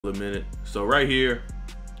a minute. So right here,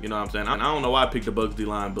 you know what I'm saying? I don't know why I picked the Bucs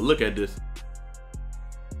D-line, but look at this.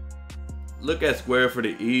 Look at square for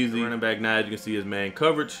the easy running back. Now as you can see his man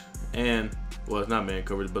coverage, and well, it's not man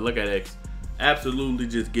coverage, but look at X. Absolutely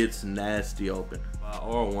just gets nasty open by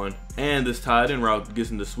R1, and this tight end route gets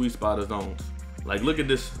in the sweet spot of zones. Like, look at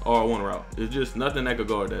this R1 route. It's just nothing that could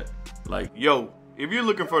guard that. Like, yo, if you're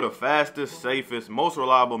looking for the fastest, safest, most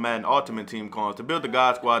reliable Madden Ultimate Team cards to build the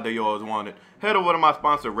God Squad that you always wanted, head over to my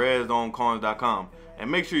sponsor, RedZoneCards.com,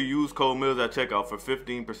 and make sure you use code Mills at checkout for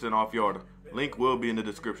 15% off your order. Link will be in the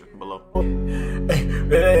description below. You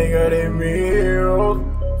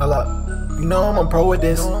know I'm a pro with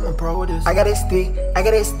this. I got it stick,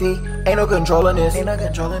 ain't no controlling this.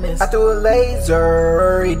 I threw a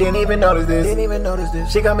laser, he didn't even notice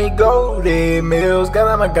this. She got me goated Mills, cause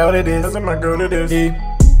I'm a goat at this.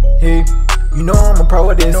 You know I'm a pro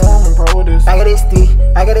with this. I got it stick,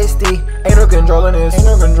 ain't no controlling this.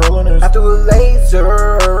 I threw a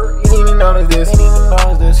laser, he didn't even notice this.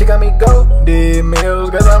 She got me goated Mills,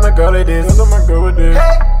 cause I'm a goat at this.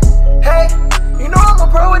 Hey, you know I'm a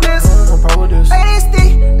pro with this. I got it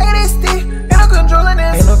stick, ain't no controlling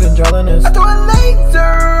this. I threw a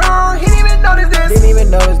laser, he didn't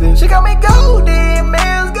even notice this. She got me goated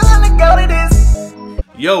Mills, cause I'm a goat at this.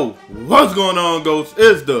 Yo, what's going on, Ghosts?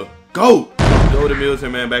 It's the GOAT. Goated Mills here,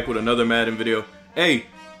 man, back with another Madden video. Hey,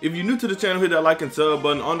 if you're new to the channel, hit that like and sub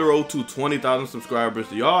button. On the road to 20,000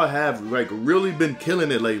 subscribers. Y'all have like really been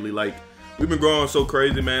killing it lately. Like, we've been growing so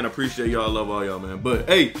crazy, man. I appreciate y'all. Love all y'all, man. But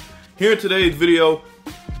hey, here in today's video,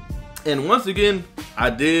 and once again, I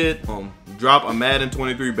did drop a Madden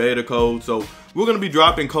 23 beta code. So we're gonna be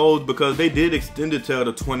dropping codes because they did extend it till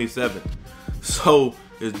the 27th. So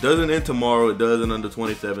it doesn't end tomorrow. It does end on the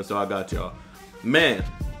 27th. So I got y'all, man.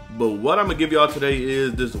 But what I'm gonna give y'all today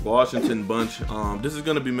is this Washington bunch. This is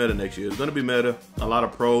gonna be meta next year. It's gonna be meta. A lot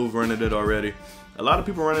of pros running it already. A lot of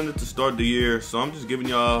people running it to start the year. So I'm just giving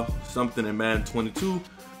y'all something in Madden 22.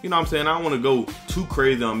 You know what I'm saying? I don't want to go too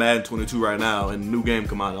crazy on Madden 22 right now, and the new game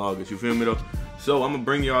come out in August. You feel me though? So I'm gonna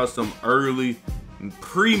bring y'all some early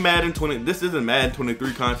pre-Madden 20. This isn't Madden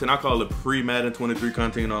 23 content. I call it pre-Madden 23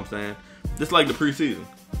 content. You know what I'm saying? This like the preseason.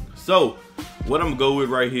 So what I'm gonna go with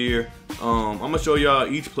right here, I'm gonna show y'all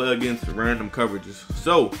each play against random coverages.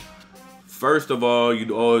 So first of all,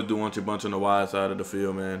 you always do want your bunch on the wide side of the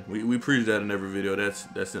field, man. We preach that in every video. That's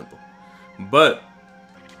simple. But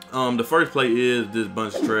the first play is this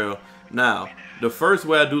bunch trail. Now, the first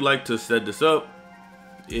way I do like to set this up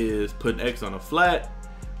is putting X on a flat,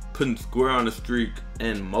 putting square on the streak,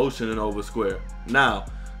 and motioning over square. Now,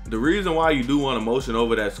 the reason why you do want to motion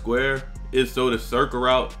over that square is so the circle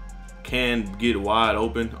route can get wide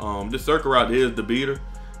open. This circle route is the beater,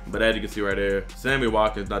 but as you can see right there, Sammy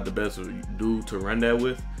Watkins not the best dude to run that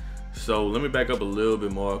with. So let me back up a little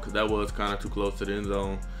bit more because that was kind of too close to the end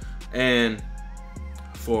zone. And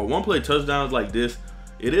for one play touchdowns like this,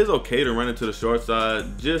 it is okay to run it to the short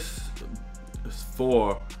side just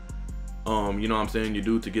for you know what I'm saying, you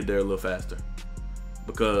do to get there a little faster.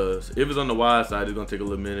 Because if it's on the wide side, it's gonna take a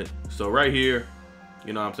little minute. So right here,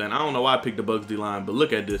 you know what I'm saying, I don't know why I picked the Bucs D-line, but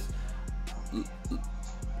look at this.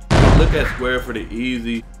 Look at square for the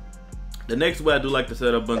easy. The next way I do like to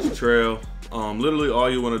set up a bunch of trail. Literally all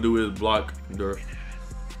you want to do is block the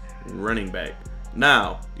running back.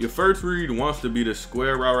 Now, your first read wants to be the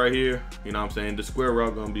square route right here. You know what I'm saying? The square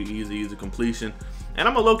route gonna be easy completion. And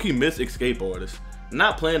I'm a low-key miss escape artist.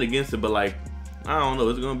 Not playing against it, but like, I don't know,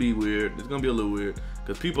 it's gonna be weird. It's gonna be a little weird.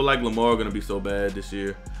 Because people like Lamar are gonna be so bad this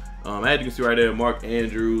year. As you can see right there, Mark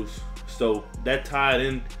Andrews. So that tied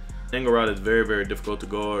in angle route is very, very difficult to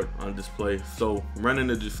guard on this play. So running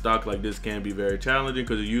a just stock like this can be very challenging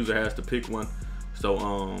because the user has to pick one. So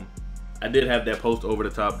I did have that post over the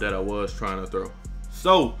top that I was trying to throw.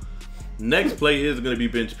 So next play is going to be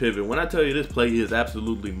bench pivot. When I tell you this play is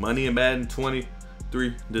absolutely money in Madden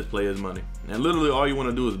 23, this play is money. And literally all you want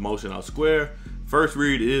to do is motion out square. First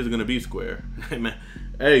read is going to be square. Man,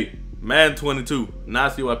 hey, Madden 22. Now I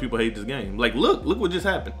see why people hate this game. Like, look what just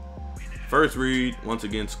happened. First read, once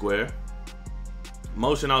again, square.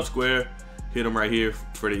 Motion out square. Hit them right here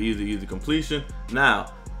for the easy completion.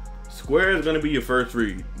 Now, square is going to be your first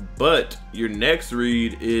read. But your next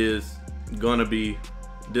read is going to be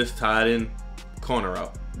this tight end corner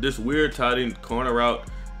route. This weird tight end corner route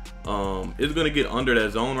is going to get under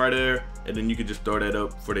that zone right there. And then you can just throw that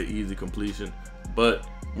up for the easy completion. But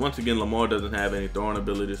once again, Lamar doesn't have any throwing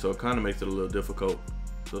ability, so it kind of makes it a little difficult.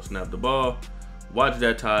 So snap the ball. Watch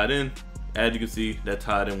that tight end. As you can see, that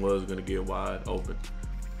tight end was going to get wide open.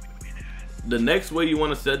 The next way you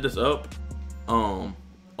want to set this up,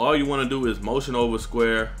 all you want to do is motion over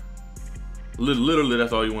square, Literally,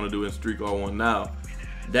 that's all you want to do in streak R1. Now,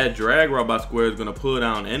 that drag route by square is going to pull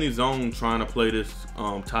down any zone trying to play this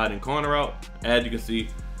tight end corner route. As you can see,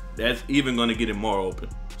 that's even going to get it more open.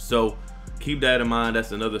 So keep that in mind.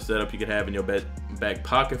 That's another setup you could have in your back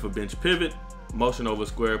pocket for bench pivot. Motion over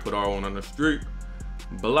square, put R1 on the streak.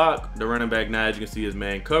 Block the running back. Now, as you can see, is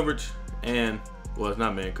man coverage. And, well, it's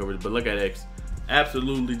not man coverage, but look at X.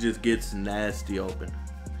 Absolutely just gets nasty open.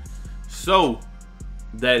 So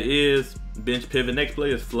that is bench pivot. Next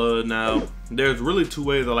play is flood. Now, there's really two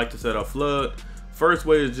ways I like to set up flood. First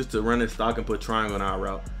way is just to run it stock and put triangle on our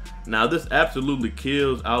route. Now, this absolutely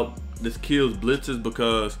kills blitzes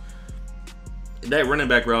because that running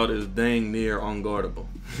back route is dang near unguardable.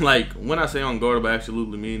 Like, when I say unguardable, I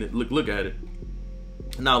absolutely mean it. Look at it.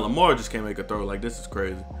 Now, Lamar just can't make a throw. Like, this is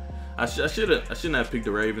crazy. I shouldn't have picked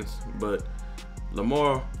the Ravens, but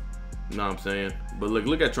Lamar, you know what I'm saying? But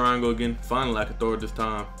look at triangle again. Finally, I can throw it this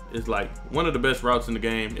time. It's like one of the best routes in the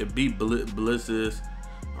game. It beat blitzes.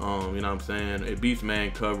 You know what I'm saying? It beats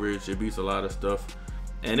man coverage. It beats a lot of stuff.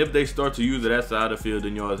 And if they start to use it that side of the field,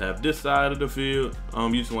 then you always have this side of the field.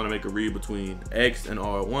 You just want to make a read between X and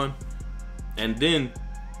R1. And then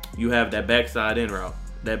you have that backside in route.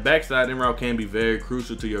 That backside in route can be very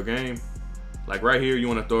crucial to your game. Like right here, you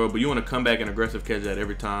want to throw it, but you want to come back and aggressive catch that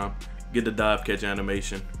every time. Get the dive catch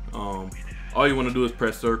animation. All you want to do is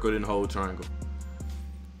press circle and hold triangle.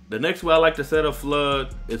 The next way I like to set up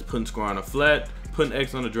flood is putting square on a flat, putting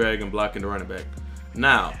X on the drag, and blocking the running back.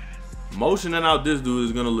 Now, motioning out this dude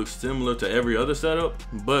is going to look similar to every other setup,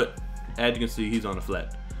 but as you can see, he's on the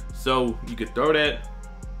flat. So you can throw that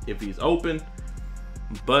if he's open,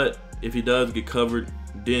 but if he does get covered,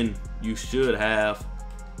 then you should have,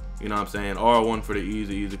 you know what I'm saying, R1 for the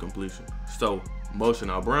easy completion. So motion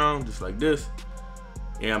out Brown just like this.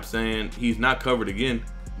 You know what I'm saying? He's not covered again,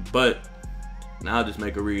 but now just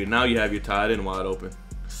make a read. Now you have your tight end wide open.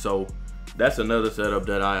 So that's another setup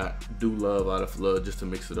that I do love out of flood, just to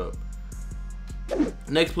mix it up.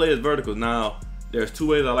 Next play is verticals. Now, there's two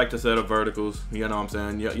ways I like to set up verticals. You know what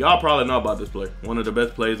I'm saying? Y'all probably know about this play. One of the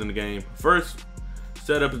best plays in the game. First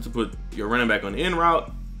setup is to put your running back on the in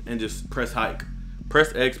route and just press hike.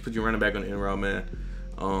 Press X, put your running back on the in route,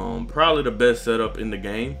 man. Probably the best setup in the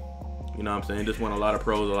game. You know what I'm saying? Just won a lot of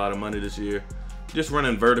pros, a lot of money this year. Just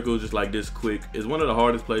running verticals just like this quick is one of the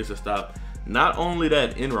hardest plays to stop. Not only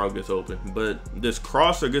that in route gets open, but this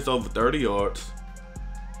crosser gets over 30 yards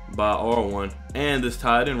by R1, and this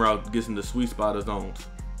tight end route gets in the sweet spot of zones.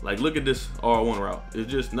 Like, look at this R1 route.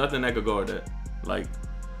 It's just nothing that could guard that. Like,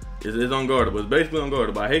 it's unguardable. It's basically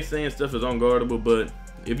unguardable. I hate saying stuff is unguardable, but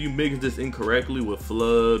if you mix this incorrectly with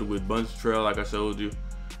flood, with bunch trail like I showed you,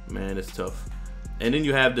 man, it's tough. And then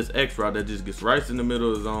you have this X route that just gets right in the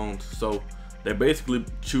middle of the zones. So they're basically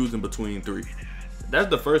choosing between three. That's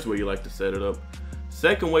the first way you like to set it up.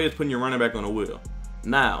 Second way is putting your running back on a wheel.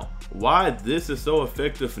 Now, why this is so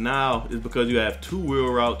effective now is because you have two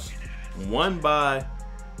wheel routes, one by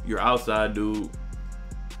your outside dude.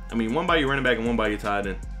 I mean, one by your running back and one by your tight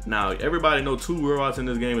end. Now, everybody knows two wheel routes in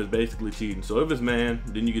this game is basically cheating. So if it's man,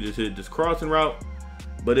 then you can just hit this crossing route.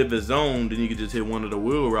 But if it's zone, then you can just hit one of the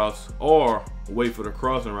wheel routes or wait for the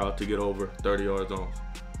crossing route to get over 30-yard zones.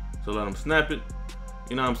 So let them snap it.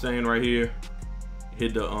 You know what I'm saying right here.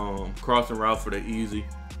 Hit the crossing route for the easy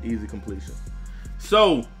completion.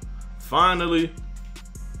 So finally,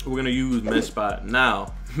 we're gonna use mesh spot.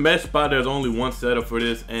 Now, mesh spot, there's only one setup for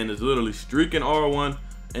this, and it's literally streaking R1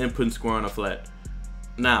 and putting square on a flat.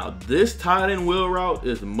 Now, this tight end wheel route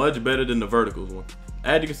is much better than the verticals one.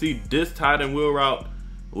 As you can see, this tight end wheel route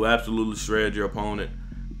will absolutely shred your opponent,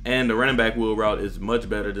 and the running back wheel route is much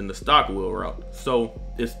better than the stock wheel route. So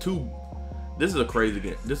it's two. This is a crazy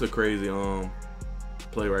game. This is a crazy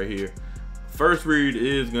play right here. First read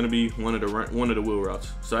is gonna be one of the wheel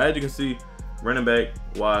routes. So as you can see, running back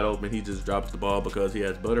wide open, he just drops the ball because he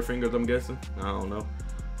has butterfingers, I'm guessing. I don't know,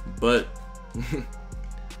 but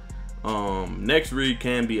next read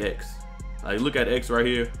can be X. Like, look at X right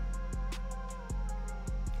here.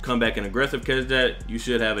 Come back and aggressive catch that. You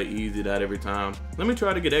should have an easy dot every time. Let me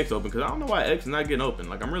try to get X open because I don't know why X is not getting open.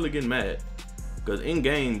 Like, I'm really getting mad because in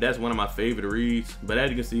game that's one of my favorite reads. But as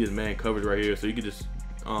you can see, his man coverage right here, so you can just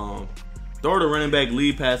throw the running back,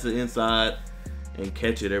 lead pass it inside, and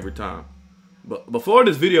catch it every time. But before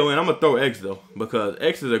this video end, I'm gonna throw X though, because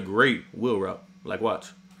X is a great wheel route. Like, watch.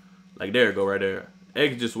 Like, there you go right there.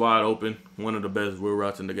 X just wide open, one of the best wheel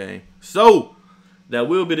routes in the game. So that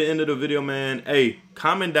will be the end of the video, man. Hey,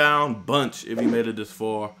 comment down bunch if you made it this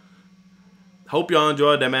far. Hope y'all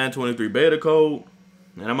enjoyed that Madden 23 beta code.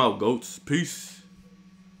 And I'm out, goats. Peace.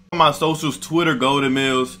 On my socials, Twitter,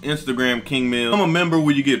 GoatedMills, Instagram, King Mills. I'm a member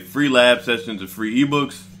where you get free lab sessions and free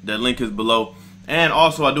ebooks. That link is below. And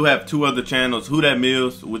also, I do have 2 other channels, Who Dat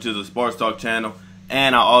Mills, which is a sports talk channel.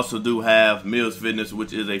 And I also do have Mills Fitness,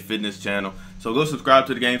 which is a fitness channel. So go subscribe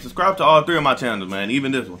to the game. Subscribe to all 3 of my channels, man,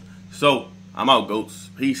 even this one. So, I'm out, goats.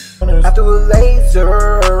 Peace. After a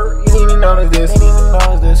laser,